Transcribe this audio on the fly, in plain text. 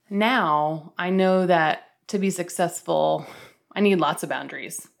Now I know that to be successful, I need lots of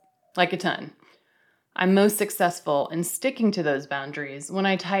boundaries, like a ton. I'm most successful in sticking to those boundaries when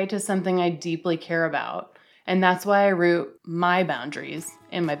I tie it to something I deeply care about, and that's why I root my boundaries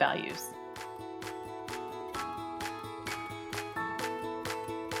in my values.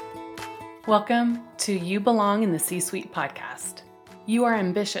 Welcome to You Belong in the C-Suite podcast. You are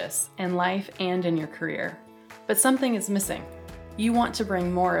ambitious in life and in your career, but something is missing. You want to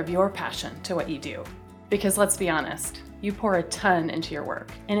bring more of your passion to what you do. Because let's be honest, you pour a ton into your work,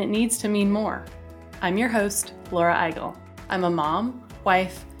 and it needs to mean more. I'm your host, Laura Eigel. I'm a mom,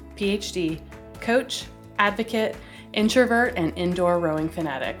 wife, PhD, coach, advocate, introvert, and indoor rowing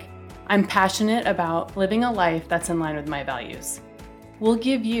fanatic. I'm passionate about living a life that's in line with my values. We'll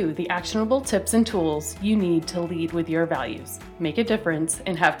give you the actionable tips and tools you need to lead with your values, make a difference,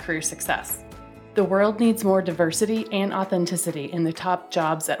 and have career success. The world needs more diversity and authenticity in the top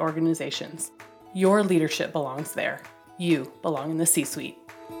jobs at organizations. Your leadership belongs there. You belong in the C-Suite.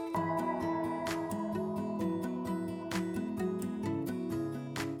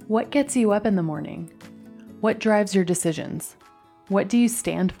 What gets you up in the morning? What drives your decisions? What do you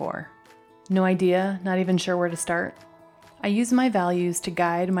stand for? No idea, not even sure where to start? I use my values to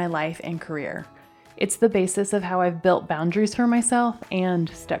guide my life and career. It's the basis of how I've built boundaries for myself and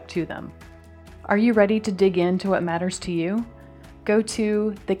stuck to them. Are you ready to dig into what matters to you? Go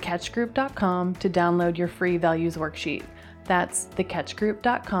to thecatchgroup.com to download your free values worksheet. That's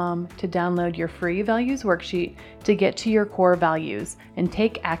thecatchgroup.com to download your free values worksheet to get to your core values and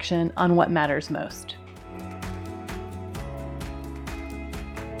take action on what matters most.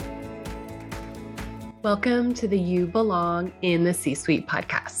 Welcome to the You Belong in the C-Suite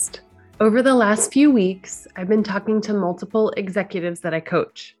podcast. Over the last few weeks, I've been talking to multiple executives that I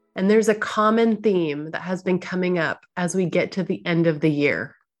coach, and there's a common theme that has been coming up as we get to the end of the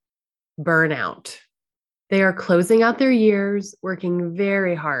year: burnout. They are closing out their years, working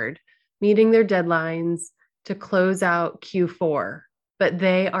very hard, meeting their deadlines to close out Q4, but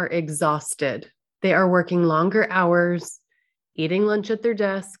they are exhausted. They are working longer hours, eating lunch at their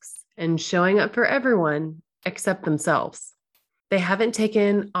desks, and showing up for everyone except themselves. They haven't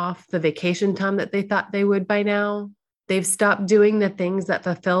taken off the vacation time that they thought they would by now. They've stopped doing the things that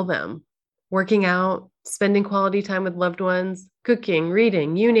fulfill them: working out, spending quality time with loved ones, cooking,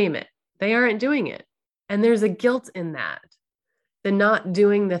 reading, you name it. They aren't doing it. And there's a guilt in that, the not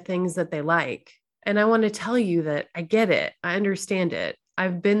doing the things that they like. And I want to tell you that I get it. I understand it.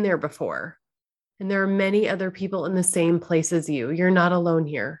 I've been there before. And there are many other people in the same place as you. You're not alone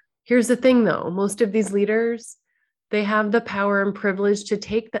here. Here's the thing though, most of these leaders, they have the power and privilege to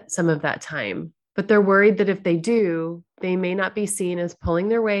take some of that time, but they're worried that if they do, they may not be seen as pulling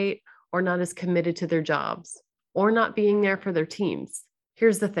their weight or not as committed to their jobs or not being there for their teams.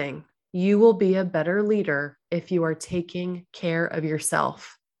 Here's the thing. You will be a better leader if you are taking care of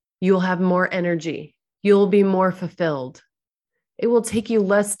yourself. You'll have more energy. You'll be more fulfilled. It will take you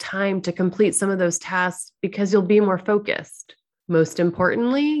less time to complete some of those tasks because you'll be more focused. Most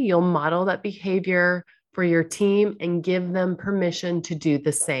importantly, you'll model that behavior for your team and give them permission to do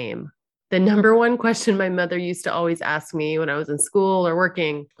the same. The number one question my mother used to always ask me when I was in school or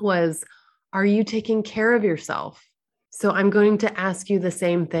working was, are you taking care of yourself? So I'm going to ask you the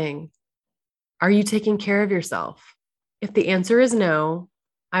same thing. Are you taking care of yourself? If the answer is no,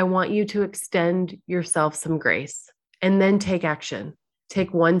 I want you to extend yourself some grace and then take action.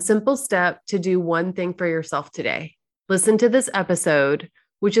 Take one simple step to do one thing for yourself today. Listen to this episode,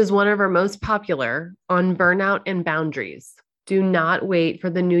 which is one of our most popular, on burnout and boundaries. Do not wait for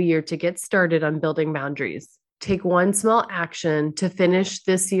the new year to get started on building boundaries. Take one small action to finish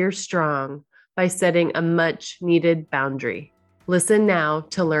this year strong by setting a much needed boundary. Listen now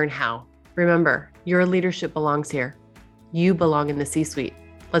to learn how. Remember, your leadership belongs here. You belong in the C-Suite.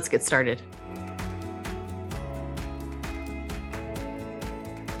 Let's get started.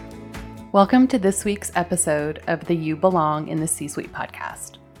 Welcome to this week's episode of the You Belong in the C-Suite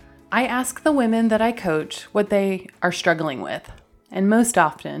podcast. I ask the women that I coach what they are struggling with, and most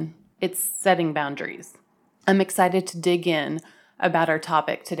often, it's setting boundaries. I'm excited to dig in about our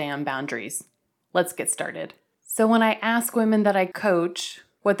topic today on boundaries. Let's get started. So when I ask women that I coach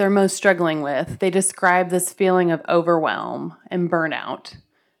what they're most struggling with, they describe this feeling of overwhelm and burnout.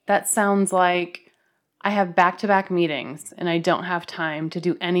 That sounds like, I have back-to-back meetings and I don't have time to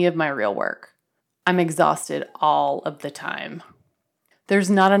do any of my real work. I'm exhausted all of the time. There's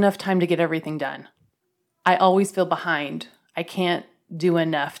not enough time to get everything done. I always feel behind. I can't do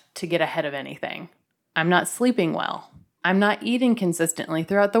enough to get ahead of anything. I'm not sleeping well. I'm not eating consistently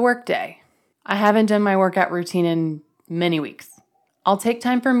throughout the workday. I haven't done my workout routine in many weeks. I'll take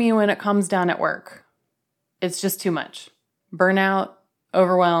time for me when it comes down at work. It's just too much. Burnout,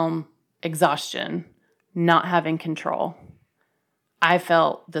 overwhelm, exhaustion, not having control. I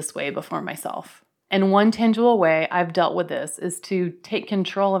felt this way before myself. And one tangible way I've dealt with this is to take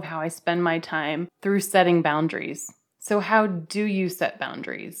control of how I spend my time through setting boundaries. So how do you set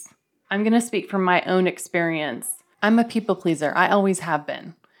boundaries? I'm going to speak from my own experience. I'm a people pleaser. I always have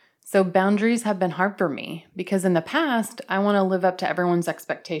been. So boundaries have been hard for me because in the past, I want to live up to everyone's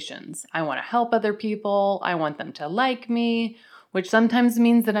expectations. I want to help other people. I want them to like me, which sometimes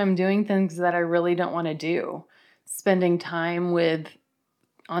means that I'm doing things that I really don't want to do. Spending time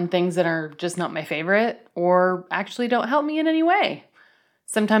on things that are just not my favorite or actually don't help me in any way.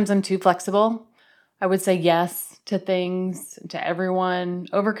 Sometimes I'm too flexible. I would say yes to things, to everyone,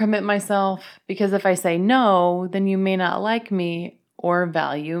 overcommit myself, because if I say no, then you may not like me or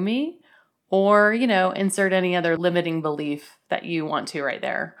value me, or, insert any other limiting belief that you want to right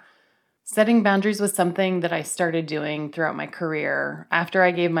there. Setting boundaries was something that I started doing throughout my career after I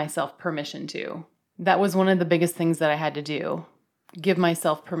gave myself permission to. That was one of the biggest things that I had to do, give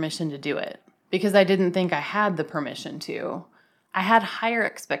myself permission to do it, because I didn't think I had the permission to. I had higher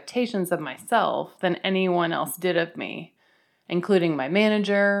expectations of myself than anyone else did of me, including my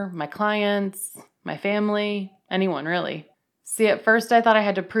manager, my clients, my family, anyone really. See, at first I thought I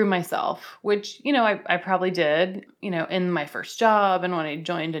had to prove myself, which, I probably did, in my first job. And when I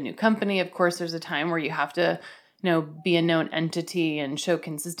joined a new company, of course, there's a time where you have to, be a known entity and show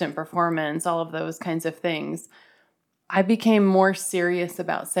consistent performance, all of those kinds of things. I became more serious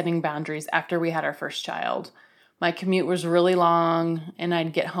about setting boundaries after we had our first child. My commute was really long and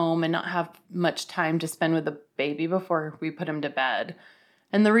I'd get home and not have much time to spend with the baby before we put him to bed.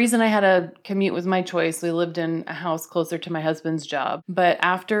 And the reason I had a commute was my choice. We lived in a house closer to my husband's job. But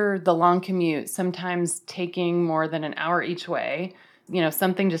after the long commute, sometimes taking more than an hour each way,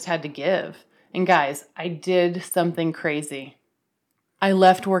 something just had to give. And guys, I did something crazy. I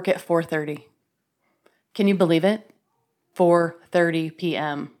left work at 4:30. Can you believe it? 4:30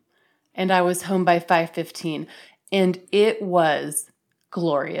 p.m. And I was home by 5:15. And it was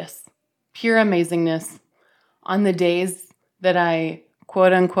glorious. Pure amazingness. On the days that I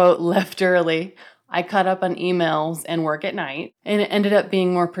quote unquote left early, I caught up on emails and work at night, and it ended up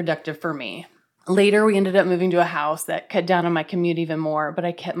being more productive for me. Later, we ended up moving to a house that cut down on my commute even more, but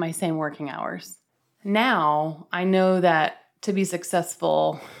I kept my same working hours. Now, I know that to be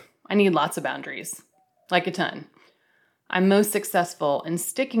successful, I need lots of boundaries, like a ton. I'm most successful in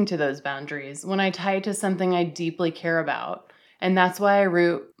sticking to those boundaries when I tie it to something I deeply care about, and that's why I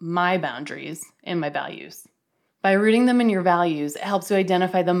root my boundaries in my values. By rooting them in your values, it helps you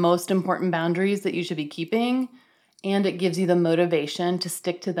identify the most important boundaries that you should be keeping, and it gives you the motivation to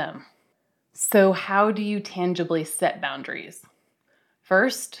stick to them. So how do you tangibly set boundaries?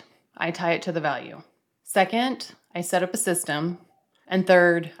 First, I tie it to the value. Second, I set up a system. And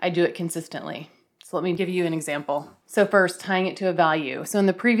third, I do it consistently. So let me give you an example. So first, tying it to a value. So in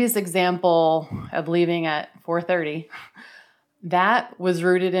the previous example of leaving at 4:30, that was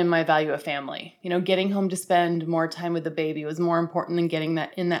rooted in my value of family. Getting home to spend more time with the baby was more important than getting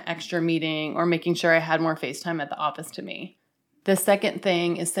that in that extra meeting or making sure I had more FaceTime at the office to me. The second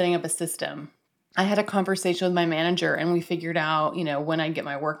thing is setting up a system. I had a conversation with my manager and we figured out, when I'd get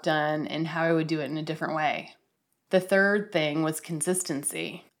my work done and how I would do it in a different way. The third thing was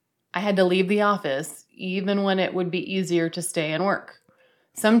consistency. I had to leave the office even when it would be easier to stay and work.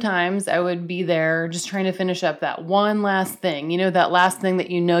 Sometimes I would be there just trying to finish up that one last thing, that last thing that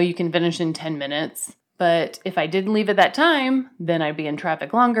you can finish in 10 minutes. But if I didn't leave at that time, then I'd be in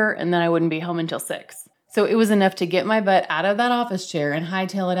traffic longer and then I wouldn't be home until 6. So it was enough to get my butt out of that office chair and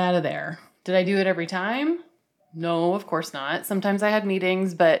hightail it out of there. Did I do it every time? No, of course not. Sometimes I had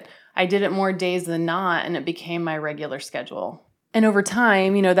meetings, but I did it more days than not and it became my regular schedule. And over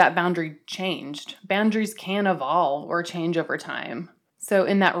time, that boundary changed. Boundaries can evolve or change over time. So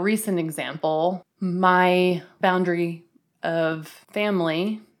in that recent example, my boundary of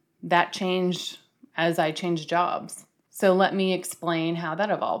family, that changed as I changed jobs. So let me explain how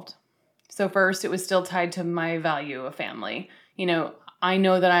that evolved. So first, it was still tied to my value of family. I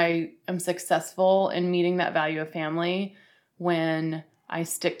know that I am successful in meeting that value of family when I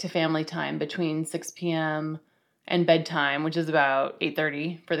stick to family time between 6 p.m. and bedtime, which is about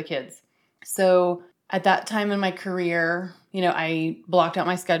 8:30 for the kids. So at that time in my career, I blocked out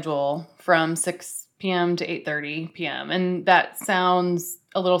my schedule from 6 p.m. to 8:30 p.m. And that sounds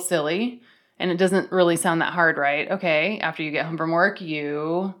a little silly and it doesn't really sound that hard, right? Okay, after you get home from work,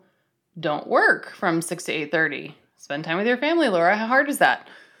 you don't work from 6 to 8:30. Spend time with your family, Laura. How hard is that?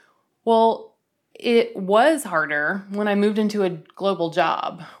 Well, It was harder when I moved into a global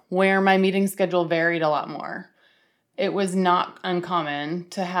job where my meeting schedule varied a lot more. It was not uncommon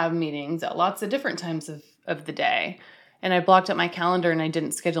to have meetings at lots of different times of the day. And I blocked up my calendar and I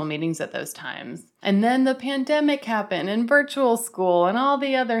didn't schedule meetings at those times. And then the pandemic happened and virtual school and all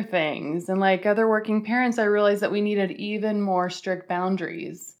the other things. And like other working parents, I realized that we needed even more strict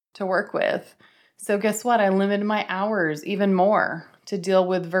boundaries to work with. So guess what? I limited my hours even more to deal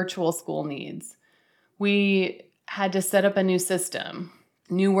with virtual school needs. We had to set up a new system,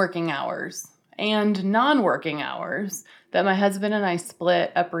 new working hours, and non-working hours that my husband and I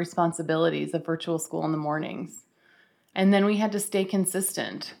split up responsibilities of virtual school in the mornings. And then we had to stay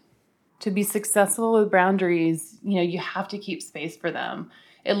consistent. To be successful with boundaries, you have to keep space for them.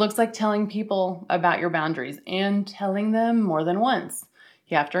 It looks like telling people about your boundaries and telling them more than once.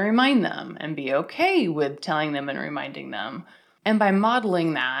 You have to remind them and be okay with telling them and reminding them. And by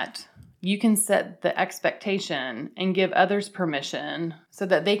modeling that, you can set the expectation and give others permission so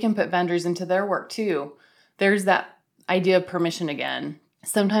that they can put boundaries into their work too. There's that idea of permission again.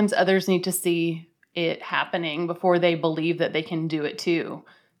 Sometimes others need to see it happening before they believe that they can do it too.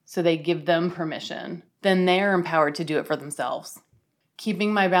 So they give them permission. Then they're empowered to do it for themselves.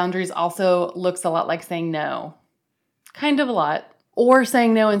 Keeping my boundaries also looks a lot like saying no. Kind of a lot. Or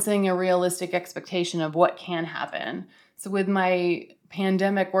saying no and setting a realistic expectation of what can happen. So with my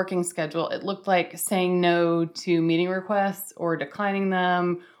pandemic working schedule, it looked like saying no to meeting requests or declining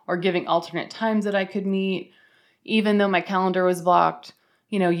them or giving alternate times that I could meet. Even though my calendar was blocked,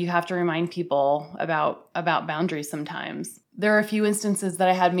 you have to remind people about boundaries sometimes. There are a few instances that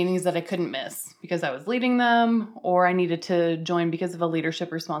I had meetings that I couldn't miss because I was leading them or I needed to join because of a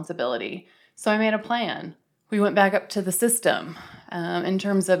leadership responsibility. So I made a plan. We went back up to the system in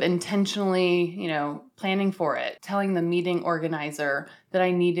terms of intentionally, planning for it, telling the meeting organizer that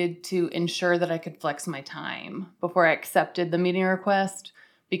I needed to ensure that I could flex my time before I accepted the meeting request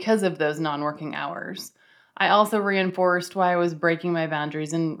because of those non-working hours. I also reinforced why I was breaking my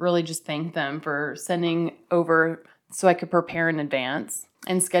boundaries and really just thanked them for sending over so I could prepare in advance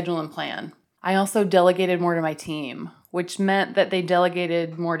and schedule and plan. I also delegated more to my team, which meant that they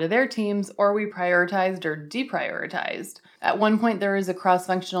delegated more to their teams or we prioritized or deprioritized. At one point, there was a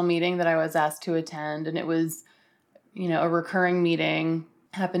cross-functional meeting that I was asked to attend, and it was, a recurring meeting,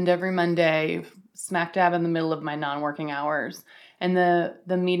 happened every Monday, smack dab in the middle of my non-working hours. And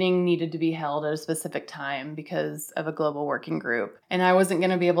the meeting needed to be held at a specific time because of a global working group. And I wasn't going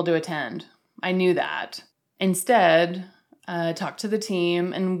to be able to attend. I knew that. Instead, talked to the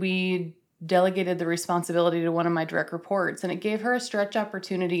team and we delegated the responsibility to one of my direct reports. And it gave her a stretch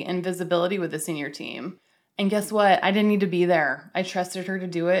opportunity and visibility with the senior team. And guess what? I didn't need to be there. I trusted her to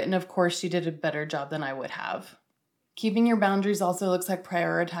do it. And of course, she did a better job than I would have. Keeping your boundaries also looks like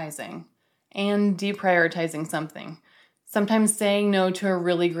prioritizing and deprioritizing something. Sometimes saying no to a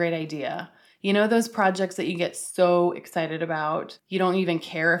really great idea. Those projects that you get so excited about, you don't even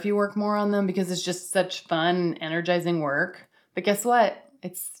care if you work more on them because it's just such fun and energizing work. But guess what?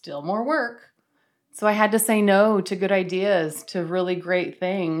 It's still more work. So I had to say no to good ideas, to really great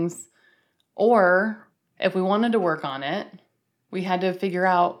things. Or if we wanted to work on it, we had to figure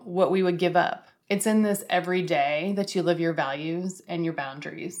out what we would give up. It's in this every day that you live your values and your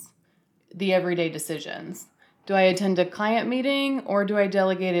boundaries, the everyday decisions. Do I attend a client meeting or do I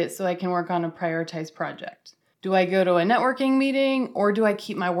delegate it so I can work on a prioritized project? Do I go to a networking meeting or do I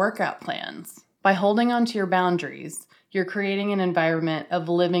keep my workout plans? By holding on to your boundaries, you're creating an environment of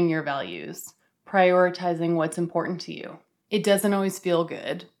living your values, prioritizing what's important to you. It doesn't always feel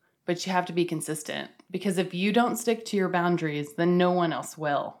good, but you have to be consistent because if you don't stick to your boundaries, then no one else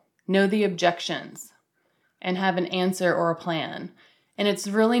will. Know the objections and have an answer or a plan. And it's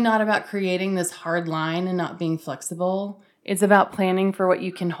really not about creating this hard line and not being flexible. It's about planning for what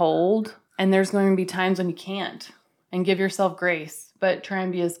you can hold. And there's going to be times when you can't. And give yourself grace, but try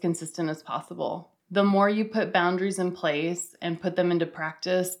and be as consistent as possible. The more you put boundaries in place and put them into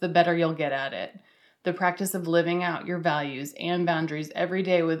practice, the better you'll get at it. The practice of living out your values and boundaries every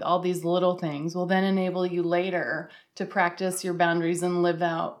day with all these little things will then enable you later to practice your boundaries and live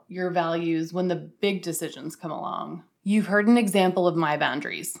out your values when the big decisions come along. You've heard an example of my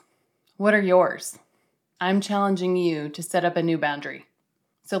boundaries. What are yours? I'm challenging you to set up a new boundary.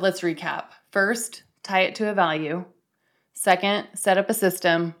 So let's recap. First, tie it to a value. Second, set up a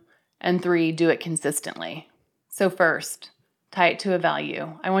system. And 3, do it consistently. So first, tie it to a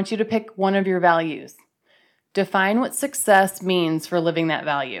value. I want you to pick one of your values. Define what success means for living that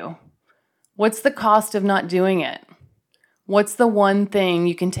value. What's the cost of not doing it? What's the one thing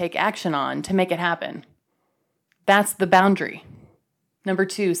you can take action on to make it happen? That's the boundary. Number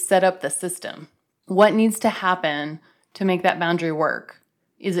 2, set up the system. What needs to happen to make that boundary work?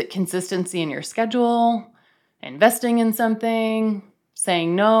 Is it consistency in your schedule, investing in something,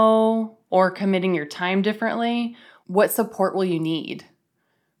 saying no, or committing your time differently? What support will you need?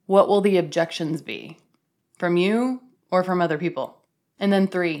 What will the objections be? From you or from other people? And then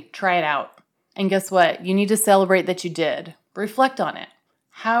 3, try it out. And guess what? You need to celebrate that you did. Reflect on it.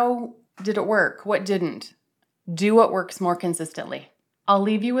 How did it work? What didn't? Do what works more consistently. I'll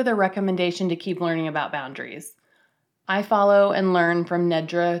leave you with a recommendation to keep learning about boundaries. I follow and learn from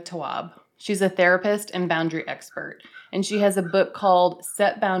Nedra Tawwab. She's a therapist and boundary expert, and she has a book called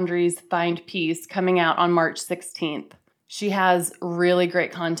Set Boundaries, Find Peace coming out on March 16th. She has really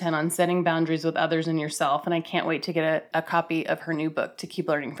great content on setting boundaries with others and yourself, and I can't wait to get a copy of her new book to keep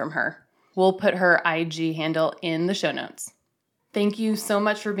learning from her. We'll put her IG handle in the show notes. Thank you so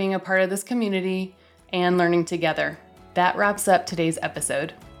much for being a part of this community and learning together. That wraps up today's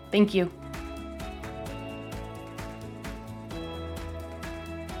episode. Thank you.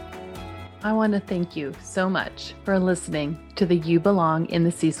 I want to thank you so much for listening to the You Belong in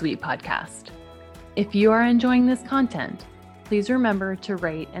the C-Suite podcast. If you are enjoying this content, please remember to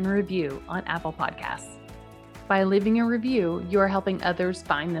rate and review on Apple Podcasts. By leaving a review, you are helping others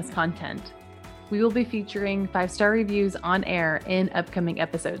find this content. We will be featuring 5-star reviews on air in upcoming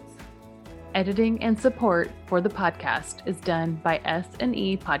episodes. Editing and support for the podcast is done by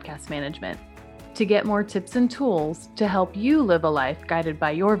S&E Podcast Management. To get more tips and tools to help you live a life guided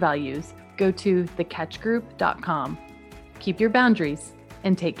by your values, go to thecatchgroup.com. Keep your boundaries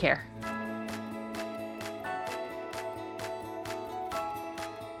and take care.